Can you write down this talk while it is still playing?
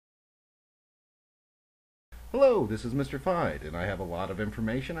Hello, this is Mr. Fide, and I have a lot of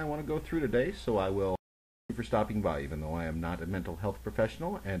information I want to go through today, so I will thank you for stopping by, even though I am not a mental health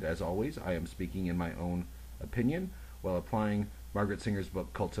professional, and as always, I am speaking in my own opinion while applying Margaret Singer's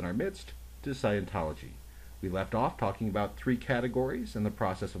book, Cults in Our Midst, to Scientology. We left off talking about 3 categories in the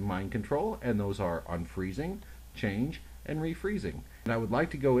process of mind control, and those are unfreezing, change, and refreezing. And I would like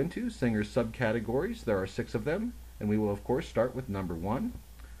to go into Singer's subcategories. There are 6 of them, and we will of course start with number 1.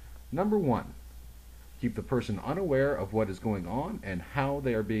 Number 1. Keep the person unaware of what is going on and how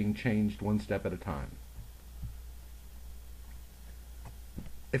they are being changed one step at a time.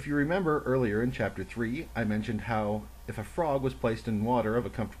 If you remember earlier in Chapter 3, I mentioned how if a frog was placed in water of a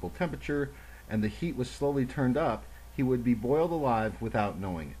comfortable temperature and the heat was slowly turned up, he would be boiled alive without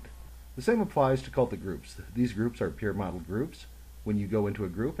knowing it. The same applies to cultic groups. These groups are peer model groups. When you go into a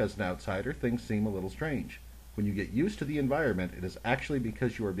group as an outsider, things seem a little strange. When you get used to the environment, it is actually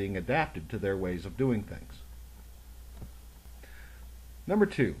because you are being adapted to their ways of doing things. Number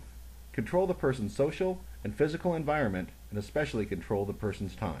 2, control the person's social and physical environment, and especially control the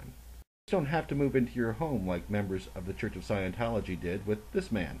person's time. You don't have to move into your home like members of the Church of Scientology did with this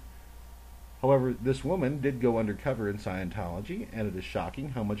man. However, this woman did go undercover in Scientology, and it is shocking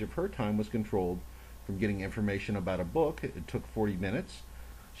how much of her time was controlled. From getting information about a book, it took 40 minutes.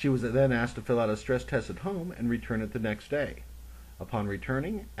 She was then asked to fill out a stress test at home and return it the next day. Upon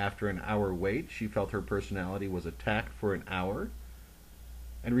returning, after an hour wait, she felt her personality was attacked for an hour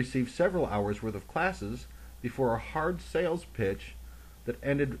and received several hours worth of classes before a hard sales pitch that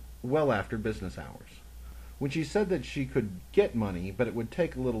ended well after business hours. When she said that she could get money, but it would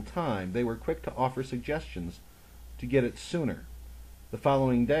take a little time, they were quick to offer suggestions to get it sooner. The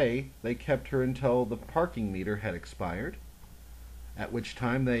following day, they kept her until the parking meter had expired, at which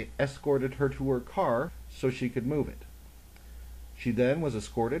time they escorted her to her car so she could move it. She then was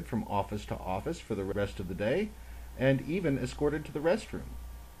escorted from office to office for the rest of the day, and even escorted to the restroom.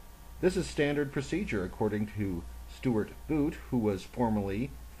 This is standard procedure according to Stuart Boot, who was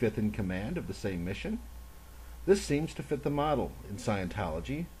formerly 5th in command of the same mission. This seems to fit the model in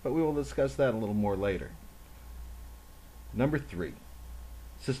Scientology, but we will discuss that a little more later. Number 3.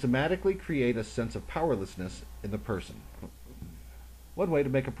 Systematically create a sense of powerlessness in the person. One way to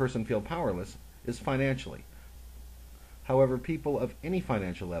make a person feel powerless is financially. However, people of any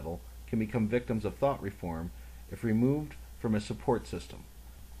financial level can become victims of thought reform if removed from a support system.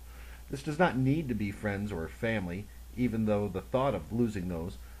 This does not need to be friends or family, even though the thought of losing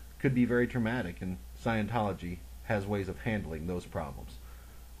those could be very traumatic, and Scientology has ways of handling those problems.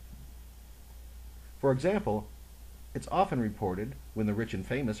 For example, it's often reported when the rich and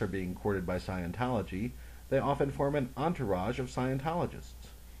famous are being courted by Scientology, they often form an entourage of Scientologists.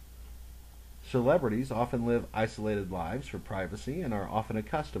 Celebrities often live isolated lives for privacy and are often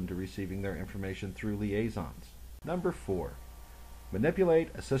accustomed to receiving their information through liaisons. Number 4.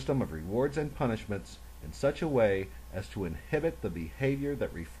 Manipulate a system of rewards and punishments in such a way as to inhibit the behavior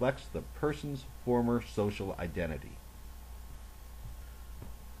that reflects the person's former social identity.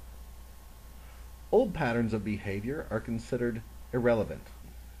 Old patterns of behavior are considered irrelevant.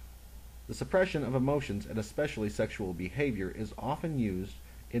 The suppression of emotions, and especially sexual behavior, is often used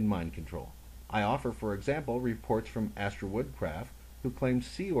in mind control. I offer, for example, reports from Astra Woodcraft, who claimed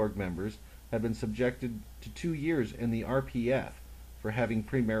Sea Org members had been subjected to 2 years in the RPF for having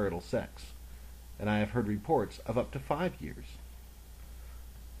premarital sex, and I have heard reports of up to 5 years.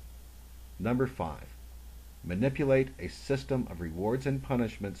 Number 5. Manipulate a system of rewards and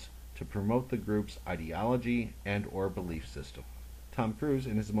punishments to promote the group's ideology and or belief system. Tom Cruise,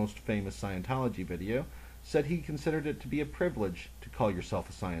 in his most famous Scientology video, said he considered it to be a privilege to call yourself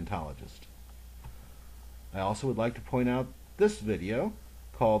a Scientologist. I also would like to point out this video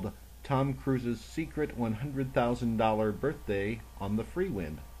called Tom Cruise's Secret $100,000 Birthday on the Free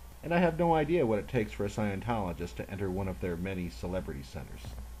Wind, and I have no idea what it takes for a Scientologist to enter one of their many celebrity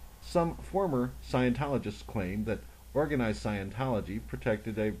centers. Some former Scientologists claim that organized Scientology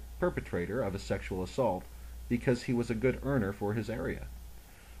protected a perpetrator of a sexual assault because he was a good earner for his area.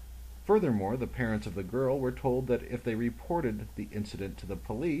 Furthermore, the parents of the girl were told that if they reported the incident to the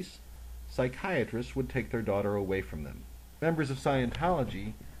police, psychiatrists would take their daughter away from them. Members of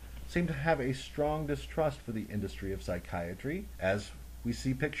Scientology seem to have a strong distrust for the industry of psychiatry, as we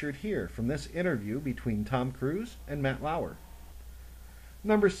see pictured here from this interview between Tom Cruise and Matt Lauer.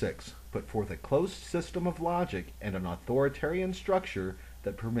 Number 6. Put forth a closed system of logic and an authoritarian structure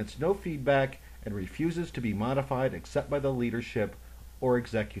that permits no feedback and refuses to be modified except by the leadership or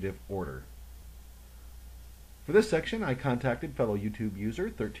executive order. For this section, I contacted fellow YouTube user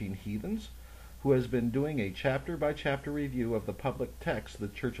 13 Heathens who has been doing a chapter-by-chapter review of the public text the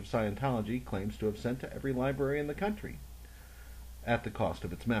Church of Scientology claims to have sent to every library in the country, at the cost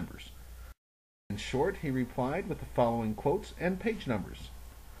of its members. In short, he replied with the following quotes and page numbers.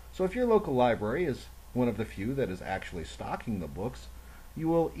 So if your local library is one of the few that is actually stocking the books, you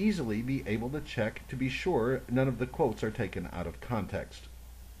will easily be able to check to be sure none of the quotes are taken out of context.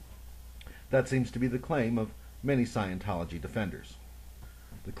 That seems to be the claim of many Scientology defenders.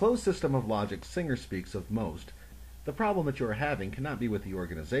 The closed system of logic Singer speaks of most. The problem that you are having cannot be with the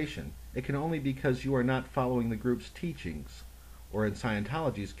organization. It can only be because you are not following the group's teachings, or in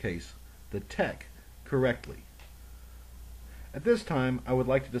Scientology's case, the tech, correctly. At this time, I would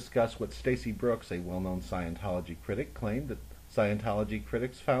like to discuss what Stacy Brooks, a well-known Scientology critic, claimed that Scientology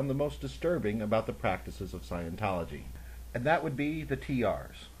critics found the most disturbing about the practices of Scientology, and that would be the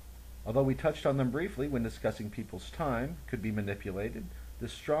TRs. Although we touched on them briefly when discussing people's time could be manipulated,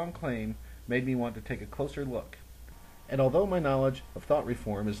 this strong claim made me want to take a closer look. And although my knowledge of thought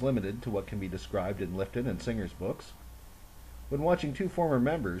reform is limited to what can be described in Lifton and Singer's books, when watching two former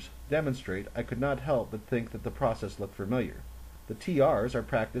members demonstrate, I could not help but think that the process looked familiar. The TRs are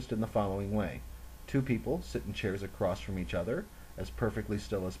practiced in the following way. Two people sit in chairs across from each other, as perfectly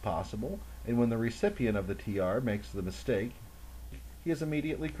still as possible, and when the recipient of the TR makes the mistake, he is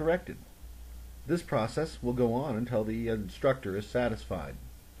immediately corrected. This process will go on until the instructor is satisfied,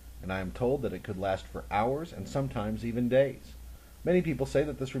 and I am told that it could last for hours and sometimes even days. Many people say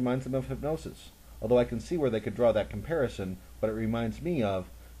that this reminds them of hypnosis, although I can see where they could draw that comparison. What it reminds me of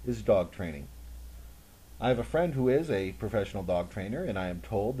is dog training. I have a friend who is a professional dog trainer, and I am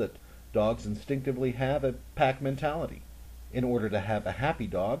told that dogs instinctively have a pack mentality. In order to have a happy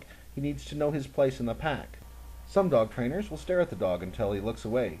dog, he needs to know his place in the pack. Some dog trainers will stare at the dog until he looks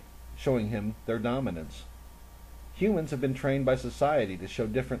away, showing him their dominance. Humans have been trained by society to show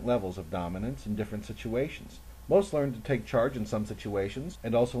different levels of dominance in different situations. Most learn to take charge in some situations,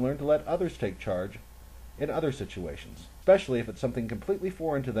 and also learn to let others take charge in other situations, especially if it's something completely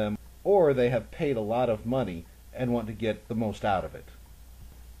foreign to them, or they have paid a lot of money and want to get the most out of it.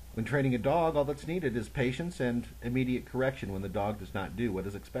 When training a dog, all that's needed is patience and immediate correction when the dog does not do what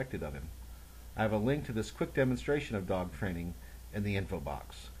is expected of him. I have a link to this quick demonstration of dog training in the info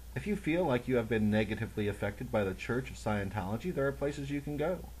box. If you feel like you have been negatively affected by the Church of Scientology, there are places you can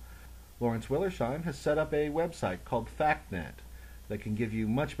go. Lawrence Willersheim has set up a website called FactNet that can give you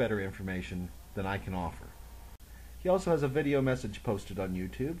much better information than I can offer. He also has a video message posted on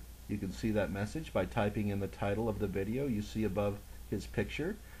YouTube. You can see that message by typing in the title of the video you see above his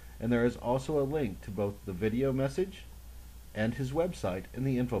picture, and there is also a link to both the video message and his website in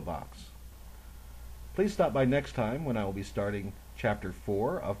the info box. Please stop by next time when I will be starting Chapter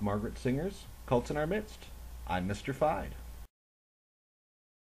 4 of Margaret Singer's Cults in Our Midst. I'm Mr. Fide.